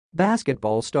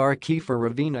Basketball star Kiefer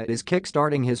Ravena is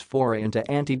kickstarting his foray into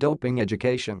anti-doping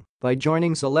education by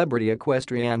joining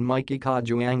celebrity-equestrianne Mikee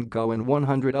Cojuangco and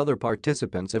 100 other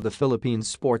participants of the Philippine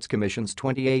Sports Commission's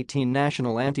 2018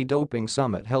 National Anti-Doping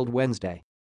Summit held Wednesday.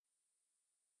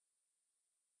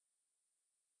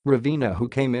 Ravena, who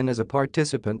came in as a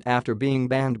participant after being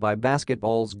banned by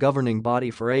basketball's governing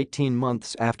body for 18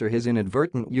 months after his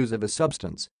inadvertent use of a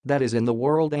substance that is in the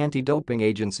World Anti-Doping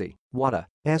Agency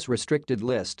 (WADA's) restricted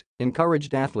list,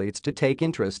 encouraged athletes to take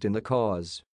interest in the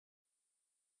cause.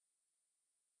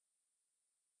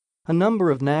 A number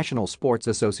of national sports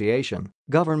association,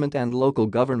 government and local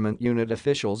government unit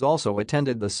officials also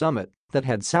attended the summit that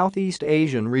had Southeast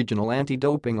Asian Regional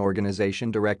Anti-Doping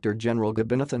Organization Director General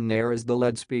Gobinathan Nair as the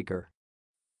lead speaker.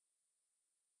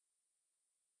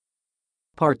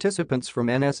 Participants from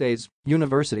NSAs,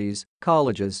 universities,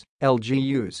 colleges,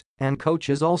 LGUs, and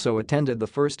coaches also attended the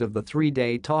first of the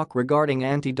three-day talk regarding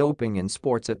anti-doping in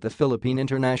sports at the Philippine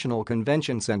International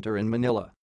Convention Center in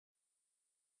Manila.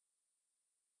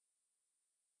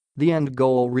 "The end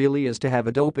goal really is to have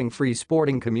a doping-free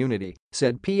sporting community,"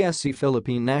 said PSC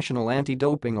Philippine National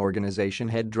Anti-Doping Organization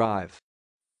head Drive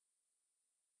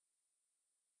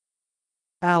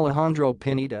Alejandro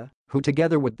Pineda, who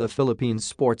together with the Philippine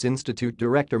Sports Institute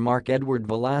director Mark Edward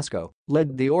Velasco,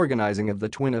 led the organizing of the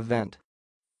twin event.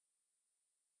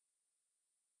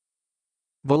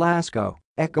 Velasco,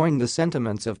 echoing the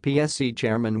sentiments of PSC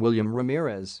Chairman William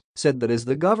Ramirez, said that as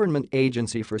the government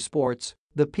agency for sports,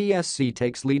 the PSC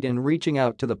takes lead in reaching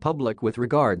out to the public with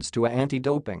regards to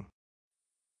anti-doping.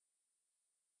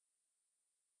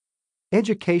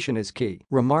 "Education is key,"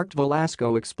 remarked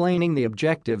Velasco, explaining the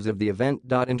objectives of the event.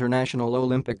 International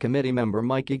Olympic Committee member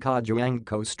Mikee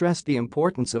Cojuangco stressed the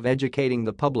importance of educating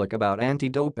the public about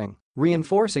anti-doping,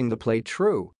 reinforcing the Play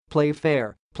True, Play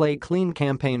Fair, Play Clean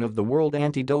campaign of the World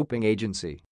Anti-Doping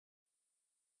Agency.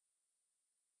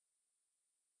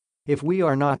 "If we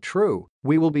are not true,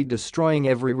 we will be destroying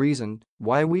every reason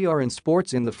why we are in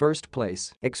sports in the first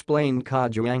place," explained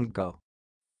Cojuangco.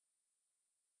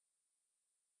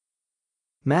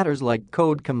 Matters like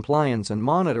code compliance and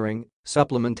monitoring,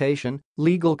 supplementation,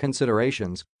 legal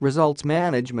considerations, results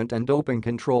management and doping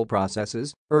control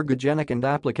processes, ergogenic and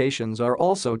applications are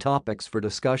also topics for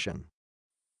discussion.